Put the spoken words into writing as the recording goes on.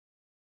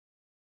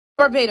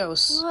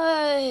Barbados.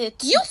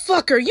 What? You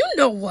fucker, you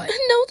know what?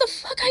 No, the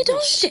fuck I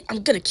don't. Shit,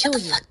 I'm gonna kill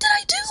you. What the fuck did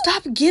I do?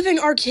 Stop giving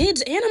our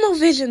kids Anemo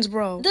visions,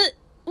 bro.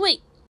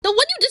 Wait, the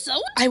one you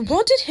disowned? I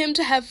wanted him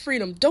to have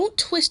freedom. Don't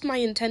twist my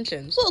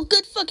intentions. Well,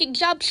 good fucking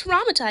job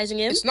traumatizing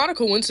him. It's not a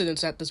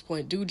coincidence at this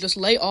point, dude. Just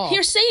lay off.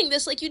 You're saying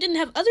this like you didn't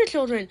have other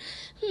children.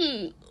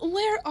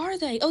 Where are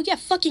they? Oh yeah,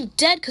 fucking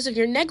dead because of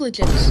your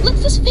negligence.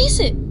 Let's just face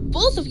it.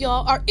 Both of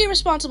y'all are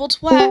irresponsible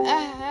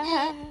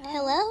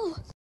Hello?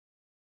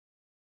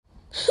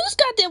 Whose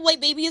goddamn white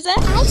baby is that?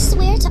 I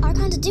swear to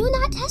Archons, do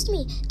not test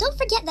me. Don't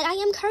forget that I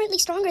am currently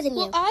stronger than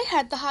you. Well, I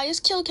had the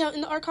highest kill count in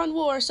the Archon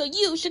War, so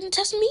you shouldn't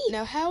test me.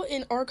 Now, how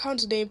in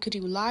Archon's name could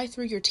you lie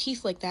through your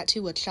teeth like that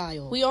to a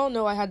child? We all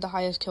know I had the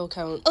highest kill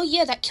count. Oh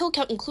yeah, that kill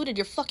count included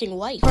your fucking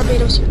wife.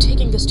 Barbados, you're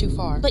taking this too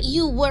far. But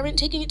you weren't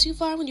taking it too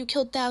far when you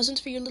killed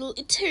thousands for your little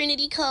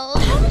eternity call.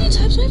 How many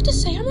times do I have to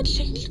say I'm a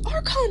changed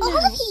Archon now?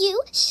 All of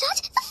you,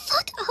 shut the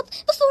fuck up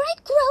before I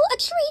grow a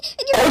tree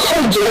in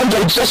your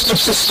digestive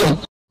system.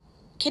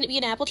 Can it be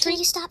an apple tree? Can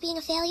you stop being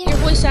a failure? Your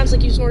voice sounds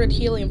like you snorted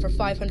helium for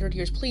 500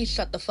 years. Please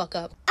shut the fuck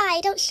up. I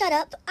don't shut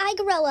up. I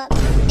grow up.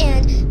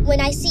 And when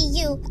I see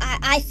you,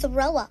 I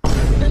throw up.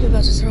 I'm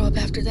about to throw up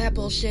after that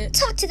bullshit.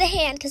 Talk to the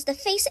hand, because the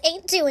face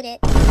ain't doing it.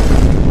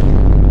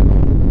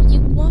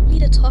 You want me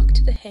to talk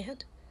to the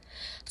hand?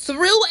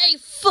 Through a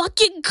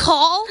fucking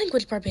call?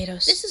 Language,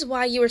 Barbados. This is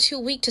why you were too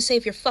weak to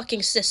save your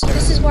fucking sister.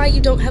 This is why you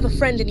don't have a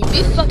friend anymore.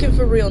 Be fucking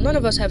for real. None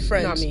of us have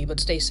friends. Not me,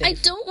 but stay safe. I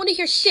don't want to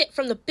hear shit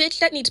from the bitch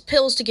that needs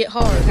pills to get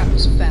hard. That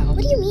was foul.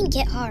 What do you mean,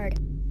 get hard?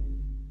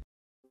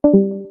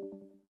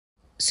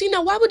 See,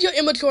 now why would your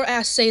immature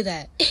ass say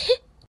that?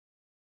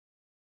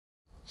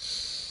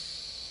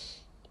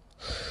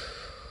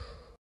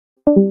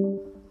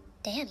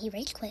 Damn, he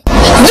rage quit.